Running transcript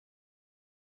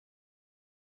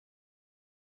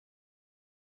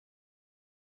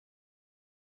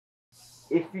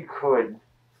if you could,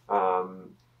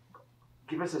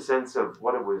 give us a sense of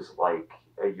what it was like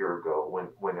a year ago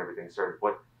when everything started.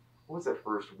 What was that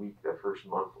first week, that first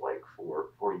month like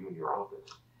for you in your office?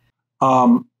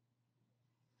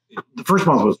 The first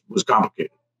month was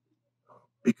complicated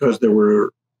because there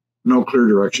were no clear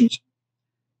directions.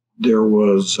 There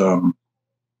was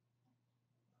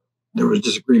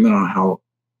disagreement on how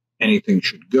anything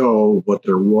should go. What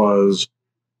there was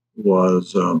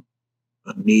a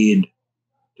need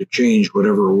to change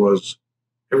whatever it was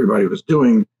everybody was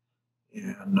doing,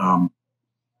 and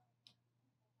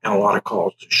a lot of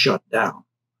calls to shut down.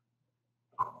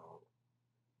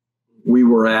 We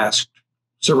were asked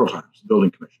several times, the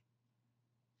building commission,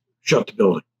 shut the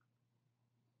building.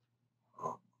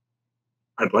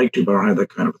 I'd like to, but I don't have that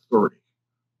kind of authority.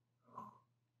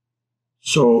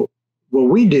 So what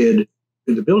we did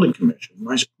in the building commission,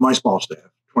 my small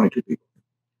staff, 22 people,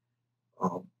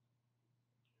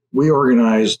 we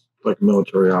organized like a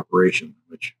military operation,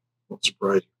 which won't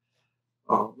surprise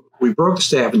you. We broke the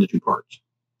staff into two parts.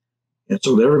 And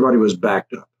so that everybody was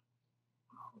backed up.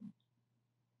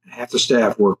 Half the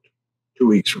staff worked 2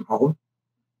 weeks from home,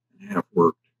 and half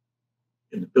worked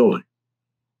in the building.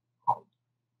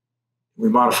 We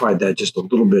modified that just a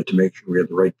little bit to make sure we had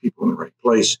the right people in the right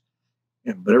place.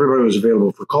 But everybody was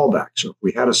available for callback. So if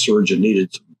we had a surge and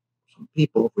needed some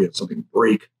people, if we had something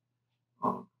break,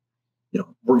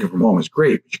 working from home is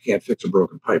great, but you can't fix a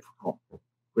broken pipe from home. If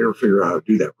we ever figure out how to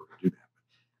do that, we're going to do that.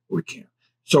 But we can't.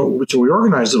 So we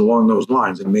organized it along those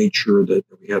lines and made sure that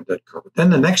we had that covered.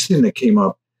 Then the next thing that came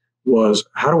up was,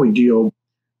 how do we deal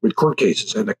with court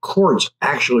cases? And the courts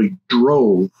actually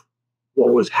drove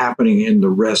what was happening in the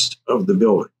rest of the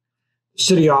building. The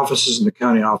city offices and the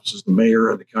county offices, the mayor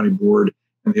and the county board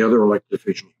and the other elected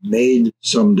officials made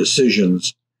some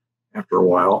decisions after a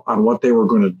while on what they were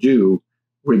going to do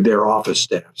with their office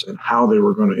staffs and how they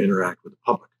were going to interact with the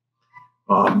public.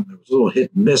 There was a little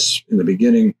hit and miss in the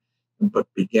beginning, but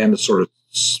began to sort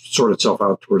itself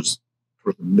out towards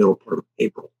the middle part of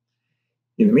April.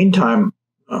 In the meantime,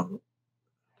 the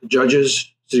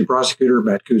judges, city prosecutor,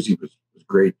 Matt Cousy was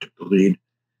great, took the lead.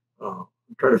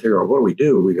 Trying to figure out, what do we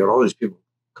do? We got all these people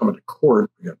coming to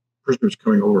court. We got prisoners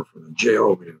coming over from the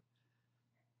jail. We have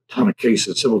a ton of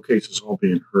cases, civil cases all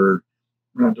being heard.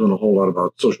 We're not doing a whole lot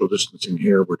about social distancing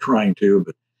here. We're trying to,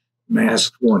 but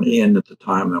masks weren't in at the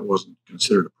time. That wasn't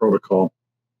considered a protocol.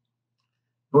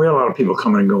 And we had a lot of people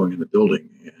coming and going in the building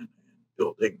and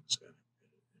buildings, and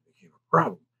it became a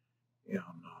problem. And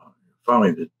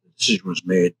finally, the decision was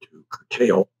made to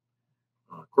curtail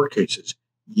court cases,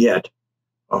 yet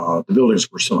the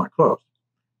buildings were still not closed.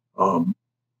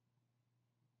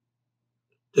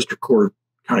 District court,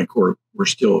 county court were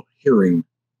still hearing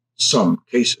some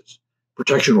cases.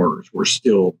 Protection orders were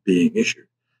still being issued.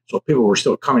 So people were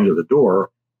still coming to the door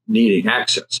needing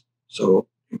access. So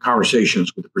in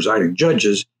conversations with the presiding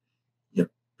judges,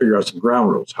 figure out some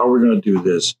ground rules. How are we going to do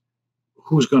this?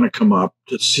 Who's going to come up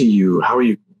to see you? How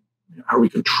we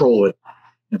control it?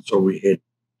 And so we had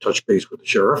touched base with the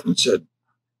sheriff and said,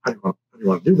 how do you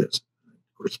want to do this? And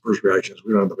of course, the first reaction is,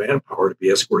 we don't have the manpower to be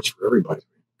escorts for everybody.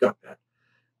 We got that.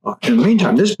 In the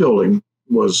meantime, this building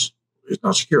is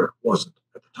not secure. It wasn't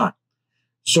at the time.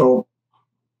 So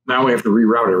now we have to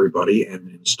reroute everybody and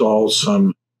install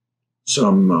some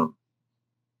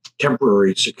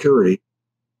temporary security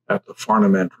at the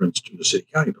Farnham entrance to the city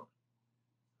county building.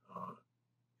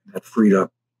 That freed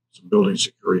up some building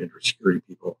security and security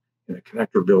people in a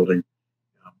connector building.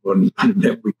 When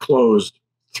we closed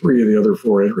 3 of the other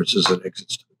 4 entrances and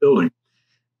exits to the building,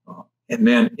 and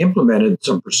then implemented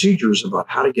some procedures about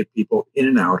how to get people in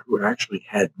and out who actually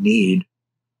had need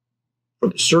for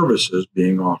the services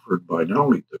being offered by not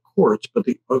only the courts, but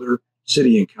the other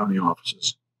city and county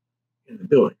offices in the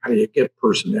building. How do you get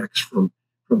person X from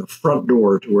the front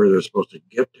door to where they're supposed to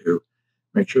get to,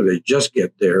 make sure they just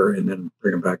get there, and then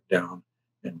bring them back down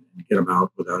and get them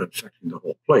out without infecting the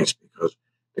whole place? Because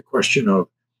the question of,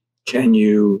 can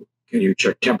you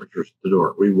check temperatures at the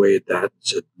door? We weighed that and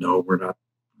said, no, we're not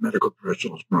medical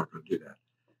professionals. We're not going to do that.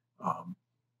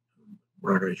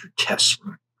 We're not going to issue tests.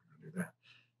 We're not going to do that.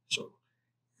 So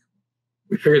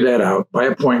we figured that out by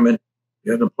appointment.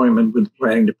 You had an appointment with the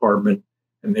planning department,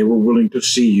 and they were willing to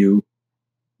see you.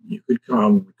 You could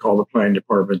come, we call the planning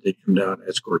department, they'd come down,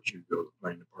 escort you, go to the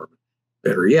planning department.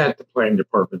 Better yet, the planning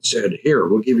department said, here,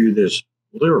 we'll give you this,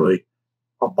 literally,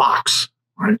 a box,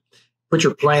 right? Put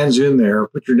your plans in there,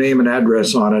 put your name and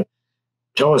address on it,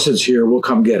 tell us it's here, we'll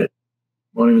come get it.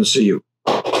 Won't even see you.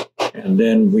 And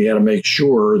then we had to make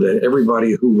sure that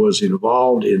everybody who was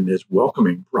involved in this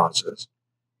welcoming process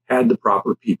had the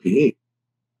proper PPE.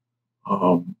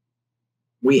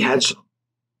 We had some.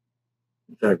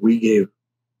 In fact, we gave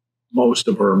most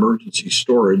of our emergency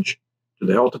storage to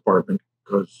the health department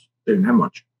because they didn't have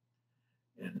much.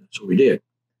 And so we did.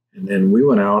 And then we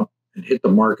went out and hit the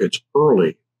markets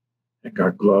early and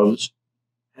got gloves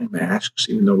and masks,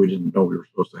 even though we didn't know we were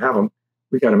supposed to have them.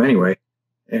 We got them anyway.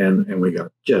 And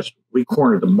we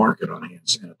cornered the market on hand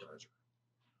sanitizer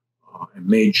and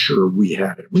made sure we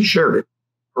had it. We shared it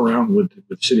around with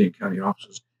city and county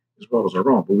offices as well as our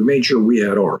own, but we made sure we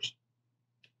had ours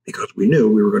because we knew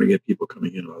we were going to get people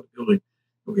coming in and out of the building,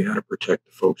 and we had to protect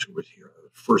the folks who were here. The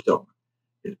first element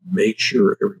is make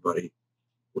sure everybody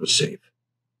was safe.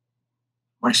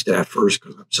 My staff first,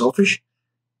 because I'm selfish,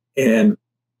 and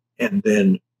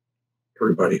then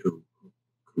everybody who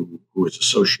is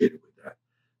associated with that.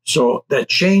 So that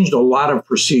changed a lot of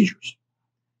procedures.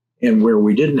 And where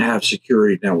we didn't have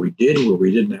security, now we did. Where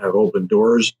we didn't have open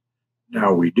doors,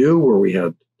 now we do. Where we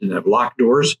didn't have locked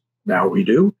doors, now we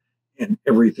do. And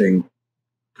everything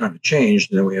kind of changed.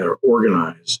 And then we had to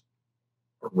organize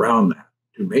around that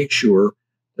to make sure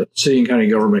that the city and county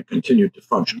government continued to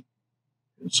function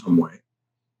in some way.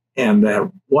 And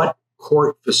that what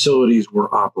court facilities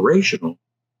were operational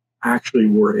actually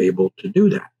were able to do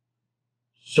that.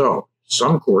 So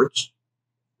some courts,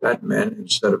 that meant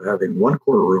instead of having one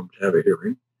courtroom to have a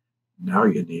hearing, now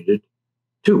you needed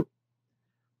two.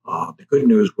 The good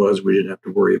news was we didn't have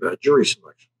to worry about jury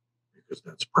selection because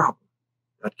that's a problem.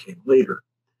 That came later.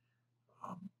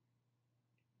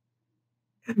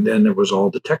 And then there was all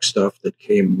the tech stuff that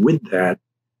came with that.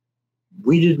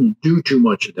 We didn't do too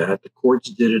much of that. The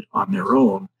courts did it on their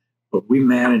own, but we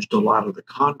managed a lot of the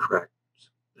contracts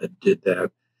that did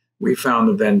that. We found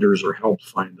the vendors or helped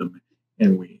find them,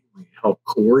 and we helped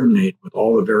coordinate with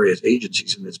all the various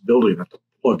agencies in this building that to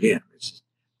plug in.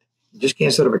 You just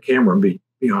can't set up a camera and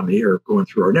be on the air going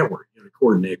through our network. You got to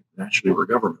coordinate naturally our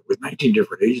government with 19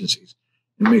 different agencies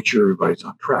and make sure everybody's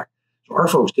on track. So our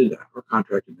folks did that. Our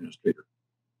contract administrator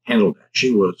handled that.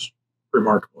 She was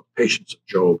remarkable, the patience of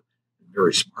Job, and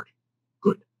very smart,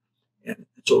 good. And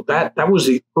so that was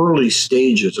the early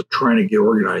stages of trying to get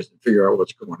organized and figure out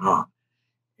what's going on.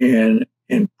 And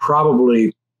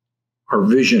probably our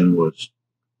vision was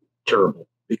terrible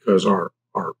because our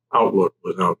outlook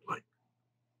was out like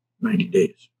 90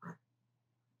 days. Right?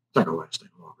 It's not going to last any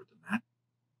longer than that.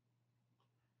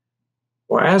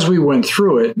 Well, as we went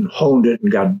through it and honed it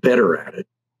and got better at it,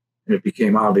 and it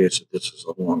became obvious that this is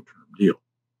a long-term deal,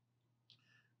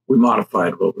 we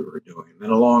modified what we were doing. And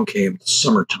then along came the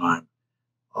summertime,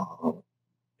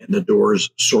 and the doors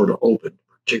sort of opened,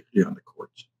 particularly on the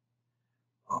courts.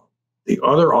 The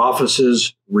other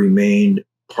offices remained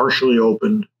partially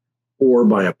opened or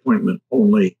by appointment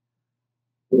only,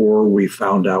 or we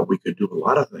found out we could do a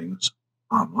lot of things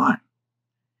online.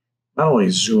 Not only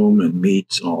Zoom and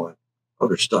Meets and all that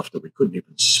other stuff that we couldn't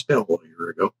even spell a year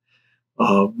ago,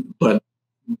 but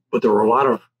there were a lot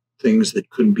of things that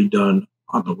couldn't be done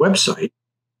on the website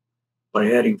by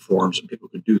adding forms, and people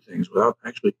could do things without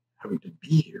actually having to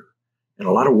be here. And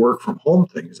a lot of work from home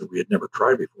things that we had never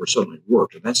tried before suddenly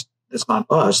worked. And that's not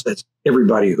us. That's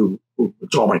everybody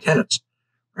it's all my tenants,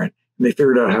 right? And they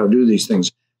figured out how to do these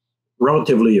things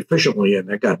relatively efficiently, and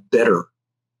that got better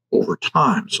over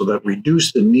time. So that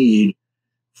reduced the need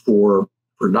for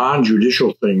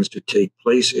non-judicial things to take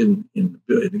place in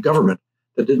the government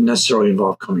that didn't necessarily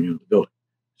involve coming into the building.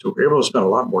 So we're able to spend a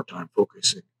lot more time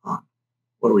focusing on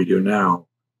what do we do now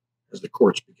as the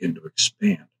courts begin to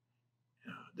expand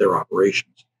their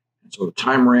operations. And so the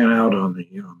time ran out on the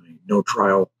no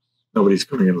trial, nobody's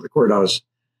coming into the courthouse.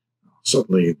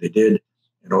 Suddenly they did,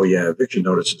 and eviction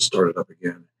notices started up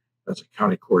again. That's a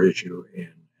county court issue,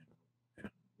 and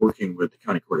working with the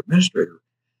county court administrator,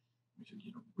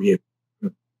 we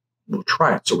said, we'll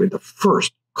try it. So the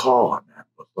first call on that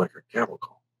was like a cattle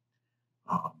call,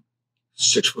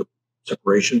 6 foot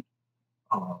separation,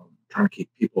 trying to keep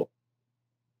people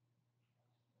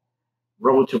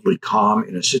relatively calm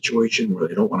in a situation where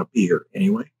they don't want to be here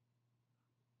anyway.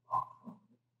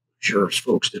 Sheriff's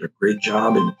folks did a great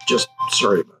job, and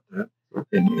sorry about that,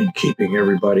 in keeping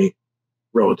everybody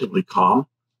relatively calm.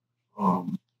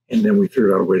 And then we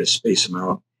figured out a way to space them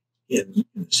out in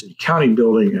the city county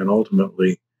building, and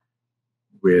ultimately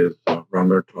with Ron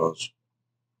Murtaugh's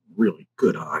really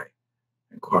good eye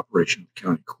and cooperation with the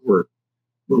county court,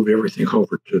 move everything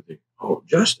over to the Hall of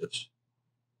Justice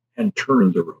and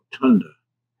turned the rotunda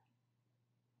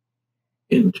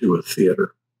into a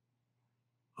theater.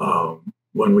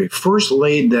 When we first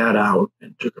laid that out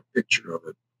and took a picture of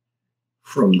it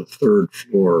from the third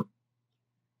floor,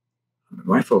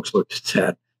 my folks looked at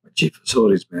that. My chief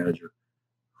facilities manager,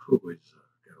 who was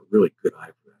got a really good eye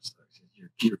for that stuff, said,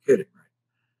 "You're kidding,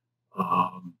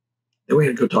 right?" Then we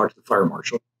had to go talk to the fire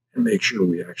marshal and make sure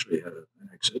we actually had an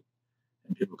exit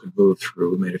and people could move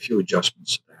through. We made a few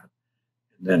adjustments to that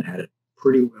and then had it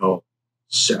pretty well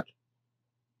set.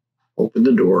 Opened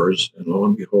the doors, and lo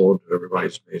and behold, to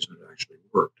everybody's amazement, it actually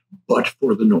worked. But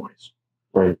for the noise.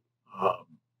 Right.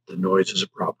 The noise is a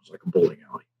problem. It's like a bowling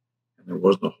alley. And there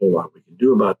wasn't a whole lot we could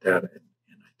do about that. And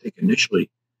I think initially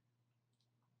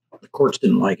the courts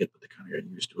didn't like it, but they kind of got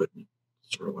used to it and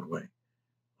sort of went away.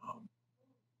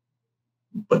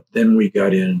 But then we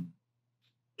got into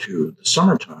the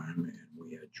summertime and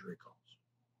we had jury calls.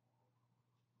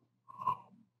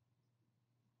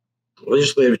 The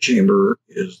legislative chamber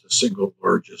is the single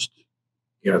largest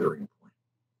gathering point.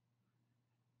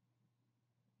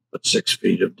 But 6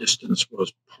 feet of distance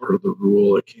was part of the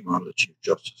rule that came out of the Chief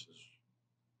Justice's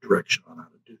direction on how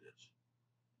to do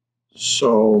this.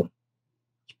 So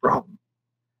it's a problem.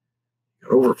 You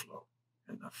got overflow.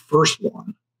 And the first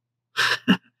one,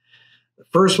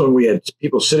 we had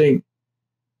people sitting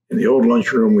in the old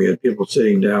lunchroom. We had people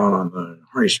sitting down on the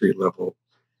Harney Street level.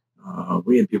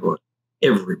 We had people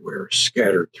everywhere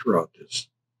scattered throughout this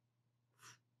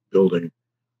building.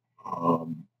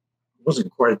 It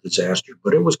wasn't quite a disaster,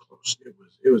 but it was close.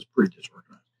 It was pretty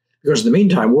disorganized. Because in the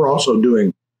meantime, we're also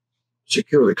doing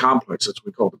Secure the Complex, that's what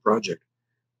we call the project,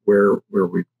 where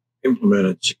we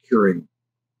implemented securing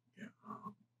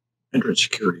entrance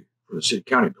security for the city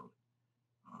county building.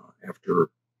 After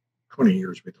 20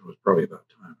 years, we thought it was probably about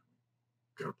time.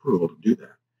 Got approval to do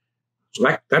that. So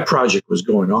that project was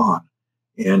going on,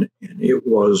 and it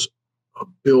was a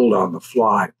build on the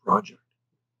fly project.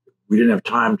 We didn't have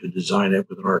time to design it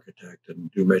with an architect and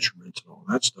do measurements and all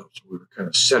that stuff. So we were kind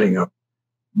of setting up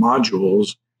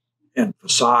modules and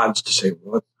facades to say,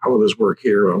 well, how will this work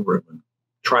here? And we're going to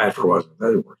try it for a while.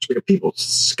 That didn't work. So we had people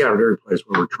scattered every place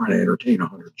where we're trying to entertain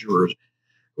 100 jurors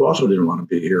who also didn't want to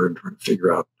be here and trying to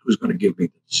figure out who's going to give me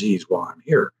the disease while I'm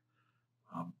here.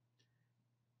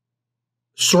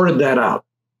 Sorted that out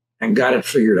and got it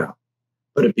figured out.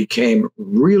 But it became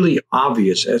really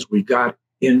obvious as we got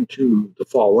into the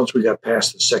fall, once we got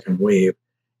past the second wave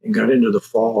and got into the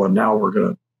fall, and now we're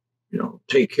going to,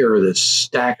 take care of this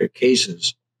stack of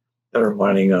cases that are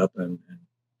lining up, and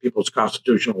people's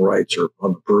constitutional rights are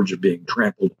on the verge of being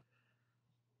trampled.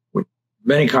 With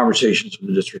many conversations with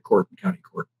the district court and county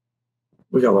court,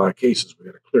 we got a lot of cases. We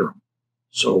got to clear them.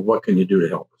 So what can you do to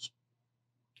help us?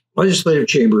 Legislative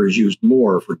chamber is used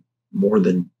more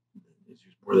than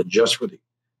just for the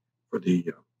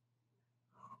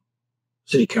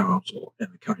city council and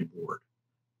the county board.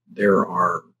 There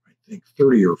are, I think,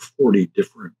 30 or 40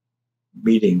 different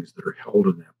meetings that are held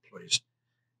in that place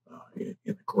in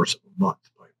the course of a month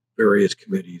by various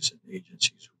committees and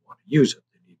agencies who want to use it.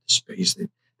 They need the space.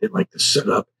 They like to set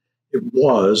up. It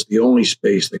was the only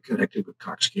space that connected with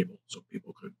Cox Cable, so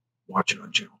people could watch it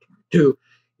on Channel 22.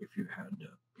 If you had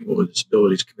People with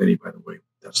Disabilities Committee, by the way,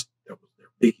 that was their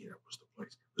biggie. That was the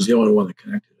place. It was the only one that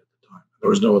connected at the time. There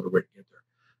was no other way to get there.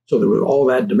 So there was all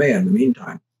that demand. In the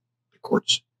meantime, the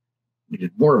courts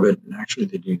needed more of it, and actually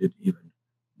they needed even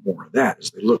more of that. As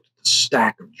they looked at the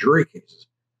stack of jury cases,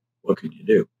 what can you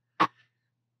do?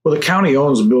 Well, the county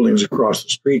owns the buildings across the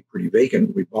street, pretty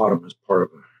vacant. We bought them as part of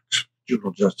a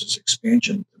juvenile justice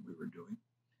expansion that we were doing.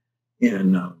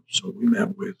 And so we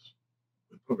met with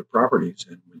public properties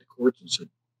and with the courts and said,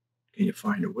 can you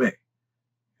find a way?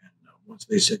 And once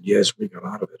they said yes, we got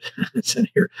out of it and said,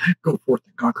 here, go forth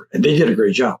and conquer. And they did a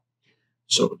great job.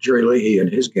 So Jerry Leahy and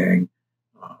his gang,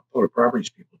 public properties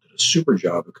people, did a super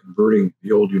job of converting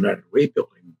the old United Way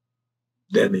building,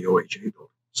 then the OHA building,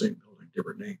 same building,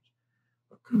 different names,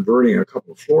 converting a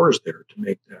couple of floors there to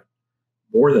make that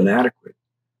more than adequate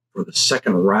for the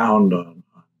second round on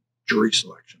jury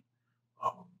selection.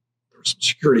 There were some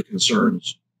security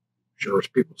concerns. Sheriff's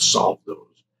people solved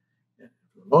those. And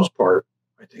for the most part,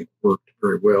 I think worked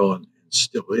very well and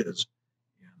still is.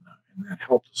 And that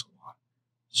helped us a lot.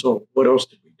 So what else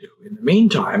did we do? In the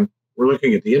meantime, we're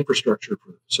looking at the infrastructure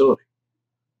for the facility.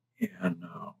 And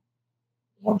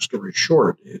long story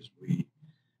short is we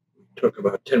took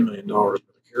about $10 million worth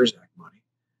of CARES Act money,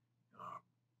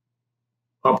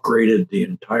 upgraded the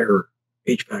entire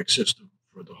HVAC system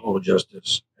for the Hall of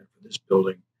Justice and for this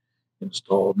building,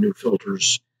 installed new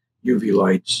filters, UV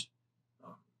lights,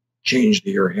 changed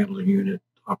the air handling unit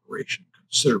operation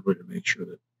considerably to make sure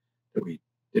that we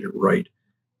did it right.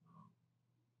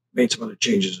 Made some other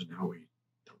changes in how we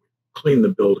clean the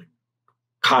building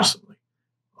constantly.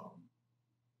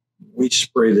 We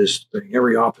spray this thing.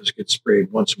 Every office gets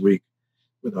sprayed once a week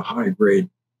with a high-grade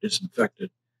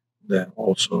disinfectant that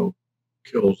also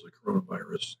kills the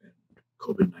coronavirus and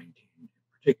COVID-19 in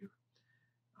particular.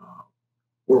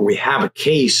 Where we have a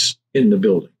case in the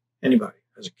building, anybody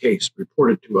has a case,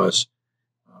 report it to us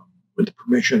with the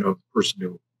permission of the person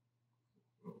who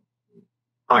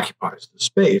occupies the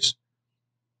space.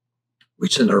 We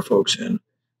send our folks in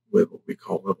with what we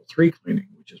call level 3 cleaning,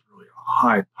 which is really a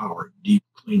high-powered, deep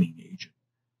cleaning agent.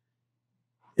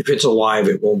 If it's alive,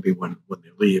 it won't be when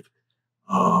they leave.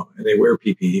 And they wear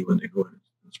PPE when they go in.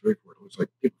 It's very important. It looks like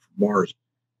people from Mars.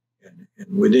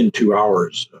 And within 2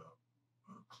 hours,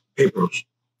 papers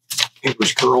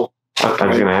curl. I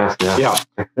was going to ask, Yeah,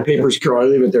 papers curl. I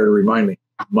leave it there to remind me.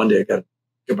 Monday, I got to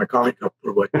get my coffee cup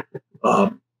put away.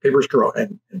 Papers curl,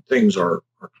 and things are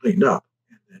cleaned up.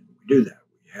 And then we do that.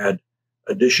 We had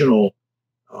additional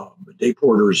day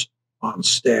porters on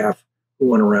staff who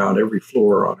went around every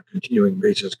floor on a continuing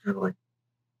basis, kind of like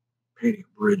painting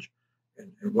a bridge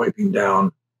and wiping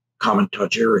down common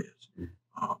touch areas.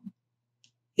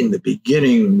 In the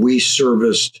beginning, we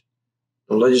serviced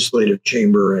the legislative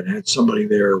chamber and had somebody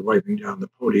there wiping down the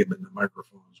podium and the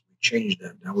microphones. We changed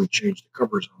that. Now we changed the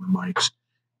covers on the mics,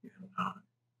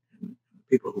 and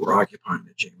people who were occupying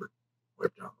the chamber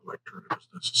wiped down the lectern if it was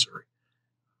necessary.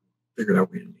 Figured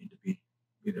out we didn't need to be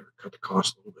there to cut the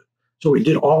cost a little bit. So we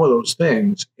did all of those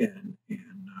things and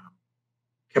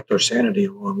kept our sanity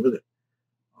along with it.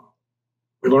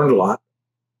 We learned a lot.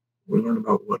 We learned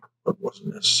about what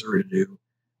wasn't necessary to do.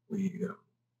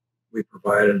 We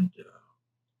provided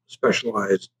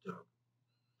specialized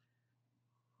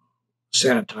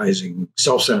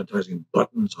self-sanitizing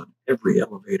buttons on every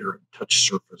elevator and touch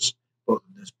surface, both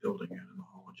in this building and in the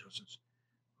Hall of Justice.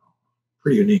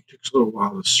 Pretty unique. Took us a little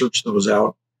while to search those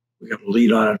out. We got a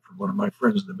lead on it from one of my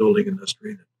friends in the building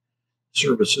industry that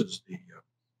services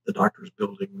the doctor's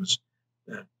buildings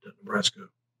that Nebraska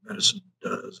Medicine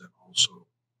does, and also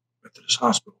Methodist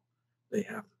Hospital. They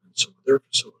have them in some of their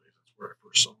facilities. That's where I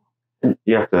first saw them.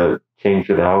 You have to change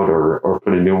it out or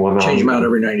put a new one on? Change them out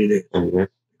every 90 days. 90 days.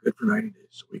 Good for 90 days.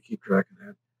 So we keep track of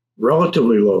that.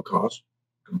 Relatively low cost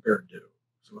compared to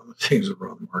some other things that are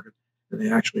on the market. And they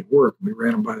actually work. We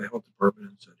ran them by the health department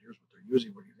and said, here's what they're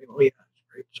using. What do you think? Oh, yeah, that's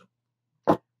great. So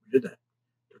we did that.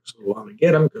 It took us a little while to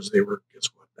get them because they were, guess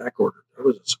what, back ordered. That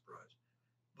was a surprise.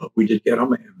 But we did get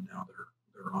them, and now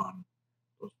they're on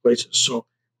those places. So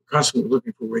we're constantly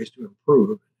looking for ways to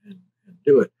improve and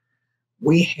do it.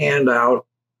 We hand out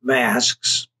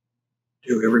masks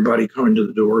to everybody coming to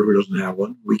the door who doesn't have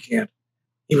one. We can't,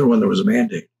 even when there was a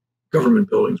mandate, government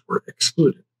buildings were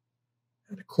excluded.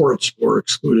 And the courts were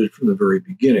excluded from the very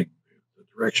beginning. The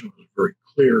direction was very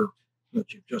clear from the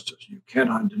Chief Justice. You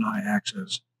cannot deny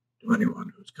access to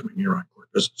anyone who's coming here on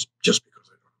court business just because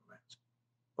they don't have a mask.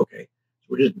 Okay, so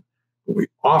we didn't. But we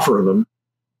offer them,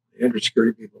 the entrance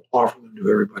security people offer them to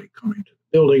everybody coming to the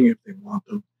building if they want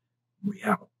them. We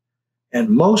have them. And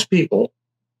most people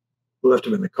who left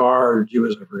them in the car, gee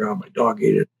whiz, I forgot my dog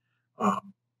ate it,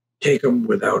 take them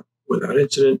without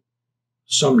incident.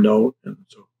 Some don't, and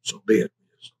so be it.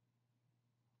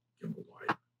 Give them a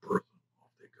wide berth and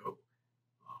off they go.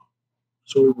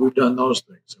 So we've done those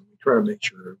things, and we try to make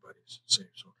sure everybody's safe.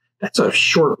 So that's a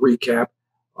short recap.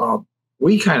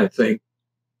 We kind of think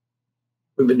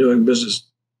we've been doing business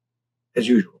as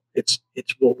usual. It's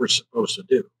what we're supposed to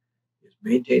do, is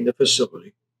maintain the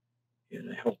facility in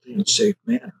a healthy and safe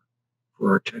manner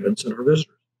for our tenants and our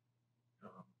visitors.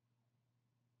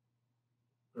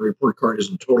 The report card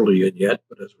isn't totally in yet,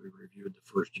 but as we reviewed the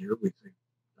first year, we think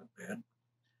not bad.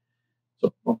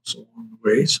 Some bumps along the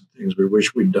way, some things we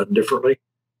wish we'd done differently,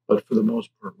 but for the most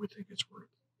part, we think it's worked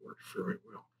very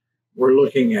well. We're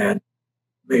looking at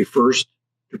May 1st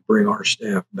to bring our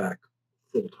staff back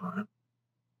full time.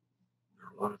 There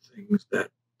are a lot of things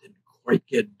that didn't quite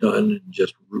get done in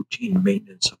just routine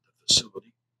maintenance of the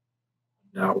facility.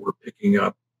 Now we're picking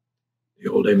up the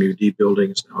old MUD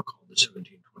building. It's now called the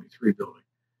 1723 building.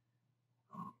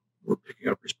 We're picking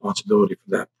up responsibility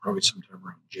for that probably sometime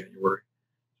around January.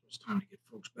 So it's time to get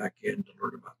folks back in to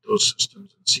learn about those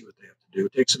systems and see what they have to do.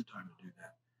 It takes some time to do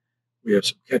that. We have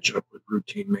some catch up with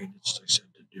routine maintenance, as I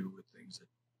said, to do with things that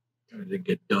kind of didn't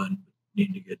get done, but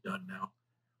need to get done now.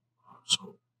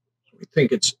 So we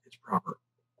think it's proper.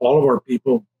 All of our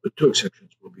people, with two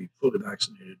exceptions, will be fully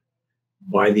vaccinated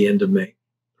by the end of May.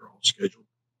 They're all scheduled.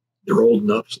 They're old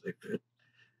enough, so they fit.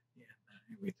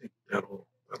 And we think that'll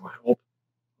help.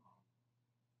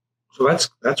 So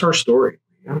that's our story.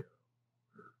 Yeah.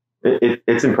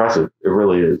 It's impressive. It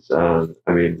really is. I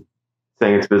mean,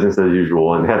 saying it's business as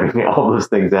usual and having all those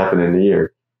things happen in a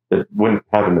year that wouldn't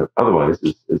happen otherwise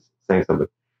is saying something.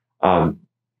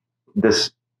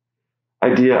 This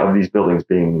idea of these buildings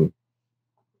being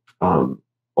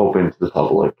open to the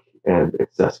public and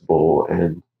accessible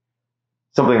and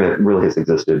something that really has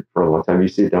existed for a long time. You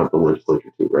see it down at the legislature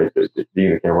too, right? The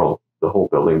unicameral, the whole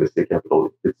building, the state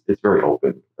capitol, it's very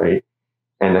open, right?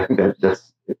 And I think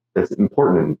that's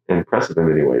important and impressive in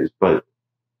many ways. But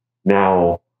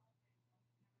now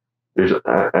there's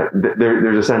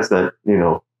a sense that, you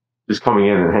know, just coming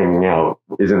in and hanging out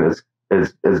isn't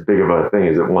as big of a thing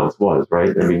as it once was,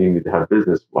 right? I mean, you need to have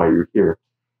business while you're here.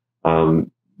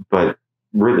 But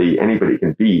really, anybody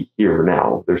can be here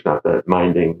now. There's not that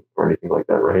minding or anything like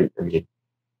that, right? I mean, if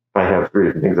I have 3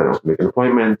 different things, I don't have to make an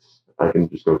appointment. I can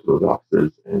just go to those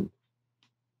offices, and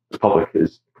the public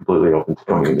is completely open to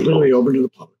coming in. Completely open to the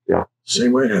public. Yeah.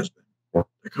 Same way it has been. Yeah.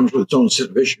 It comes with its own set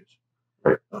of issues.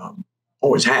 Right.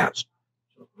 Always has.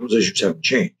 So those issues haven't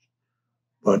changed.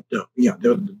 But yeah,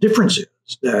 the difference is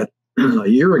that a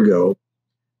year ago,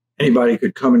 anybody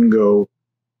could come and go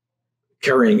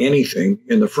carrying anything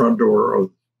in the front door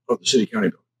of the city county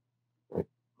building. Right.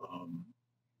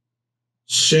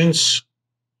 Since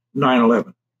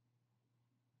 9/11,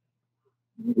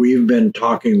 we've been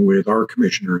talking with our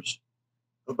commissioners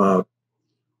about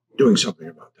doing something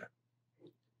about that.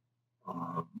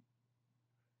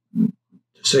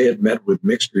 To say it met with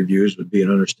mixed reviews would be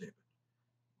an understatement.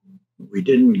 We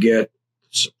didn't get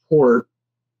support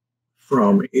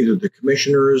from either the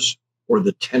commissioners or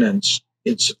the tenants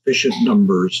in sufficient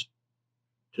numbers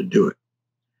to do it.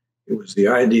 It was the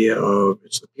idea of,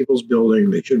 it's the people's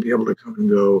building, they should be able to come and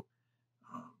go.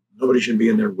 Nobody should be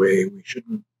in their way. We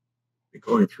shouldn't be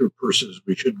going through purses.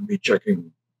 We shouldn't be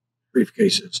checking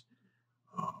briefcases.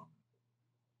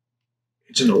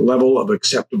 It's in a level of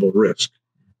acceptable risk.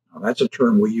 Now, that's a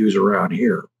term we use around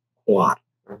here a lot.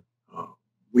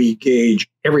 We gauge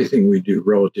everything we do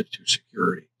relative to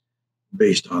security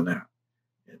based on that.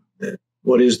 And that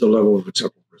what is the level of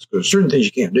acceptable risk? Because there's certain things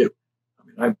you can't do. I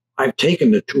mean, I've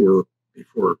taken the tour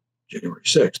before January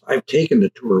 6th. I've taken the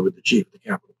tour with the chief of the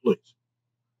Capitol Police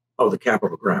of the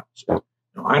Capitol grounds. Now,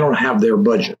 I don't have their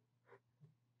budget.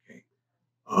 Okay.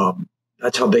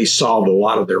 That's how they solved a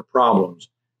lot of their problems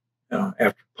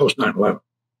after post 9/11.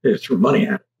 They threw money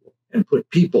at it and put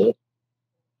people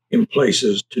in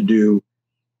places to do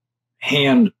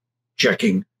hand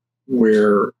checking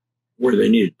where they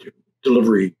needed to.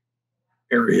 Delivery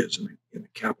areas in the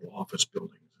Capitol office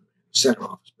building, the Senate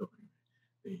office building,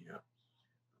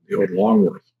 the old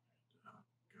Longworth,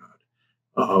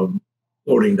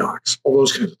 loading docks, all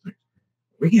those kinds of things.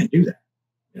 We can't do that.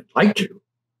 I'd like to,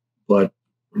 but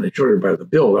when they showed everybody the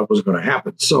bill, that wasn't going to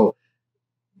happen. So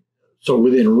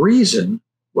within reason,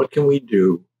 what can we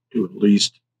do to at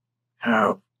least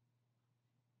have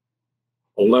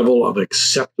a level of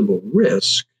acceptable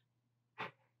risk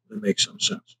that makes some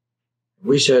sense?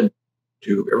 We said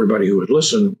to everybody who would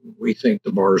listen, we think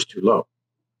the bar is too low.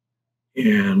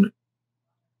 And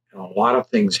a lot of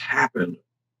things happened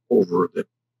over the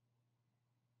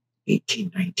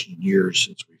 18, 19 years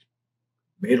since we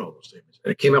made all those statements.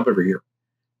 And it came up every year.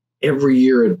 Every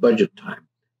year at budget time,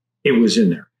 it was in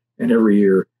there. And every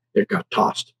year it got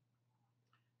tossed.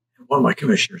 And one of my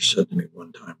commissioners said to me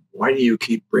one time, "Why do you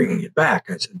keep bringing it back?"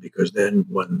 I said, "Because then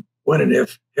when and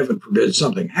if, heaven forbid,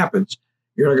 something happens,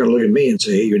 you're not going to look at me and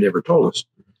say, hey, you never told us."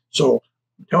 So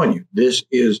I'm telling you, this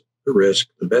is the risk.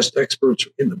 The best experts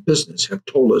in the business have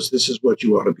told us this is what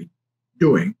you ought to be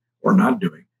doing or not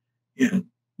doing. And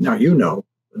now you know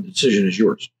the decision is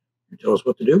yours. You tell us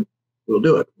what to do, we'll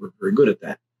do it. We're very good at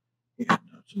that. And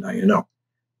so now you know.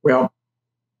 Well,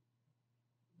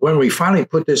 when we finally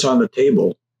put this on the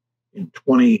table in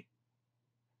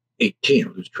 2018,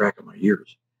 I lose track of my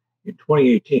years. In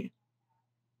 2018,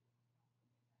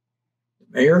 the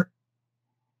mayor,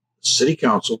 the city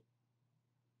council,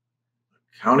 the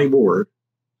county board,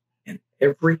 and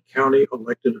every county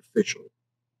elected official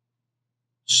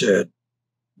said,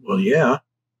 "Well, yeah."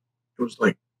 It was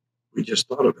like, we just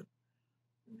thought of it.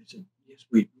 And they said, "Yes,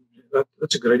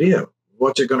 that's a good idea.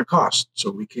 What's it going to cost?"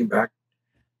 So we came back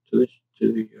to the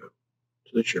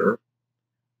sheriff,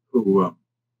 who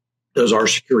does our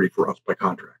security for us by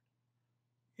contract,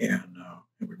 and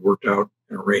we worked out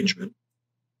an arrangement,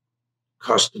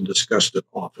 cussed and discussed it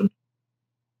often,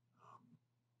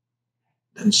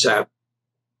 then sat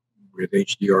with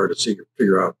HDR to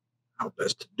figure out how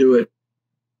best to do it.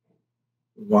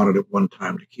 We wanted at one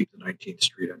time to keep the 19th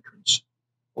Street entrance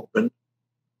open,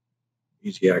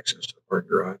 easy access to the parking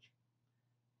garage.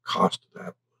 Cost of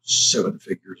that was 7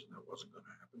 figures, and that wasn't going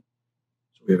to happen.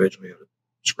 So we eventually had to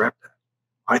scrap that.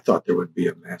 I thought there would be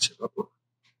a massive uproar.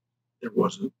 There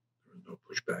wasn't. There was no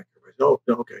pushback. Everybody said, "Oh,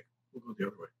 okay, we'll go the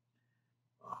other way."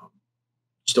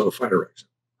 Still a fire exit.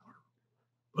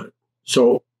 But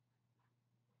so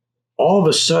all of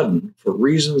a sudden, for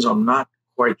reasons I'm not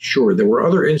quite sure. There were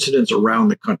other incidents around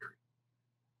the country.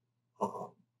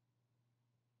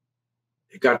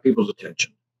 It got people's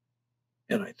attention,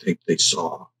 and I think they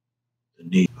saw the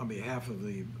need. On behalf of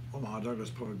the Omaha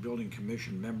Douglas Public Building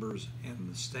Commission members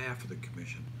and the staff of the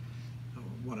commission, I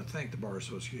want to thank the Bar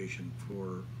Association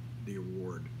for the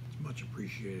award. It's much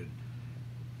appreciated.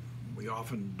 We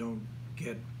often don't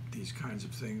get these kinds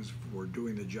of things for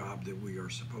doing the job that we are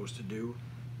supposed to do,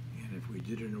 and if we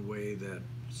did it in a way that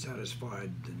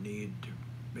satisfied the need to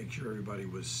make sure everybody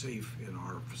was safe in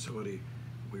our facility,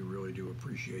 we really do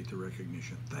appreciate the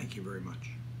recognition. Thank you very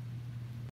much.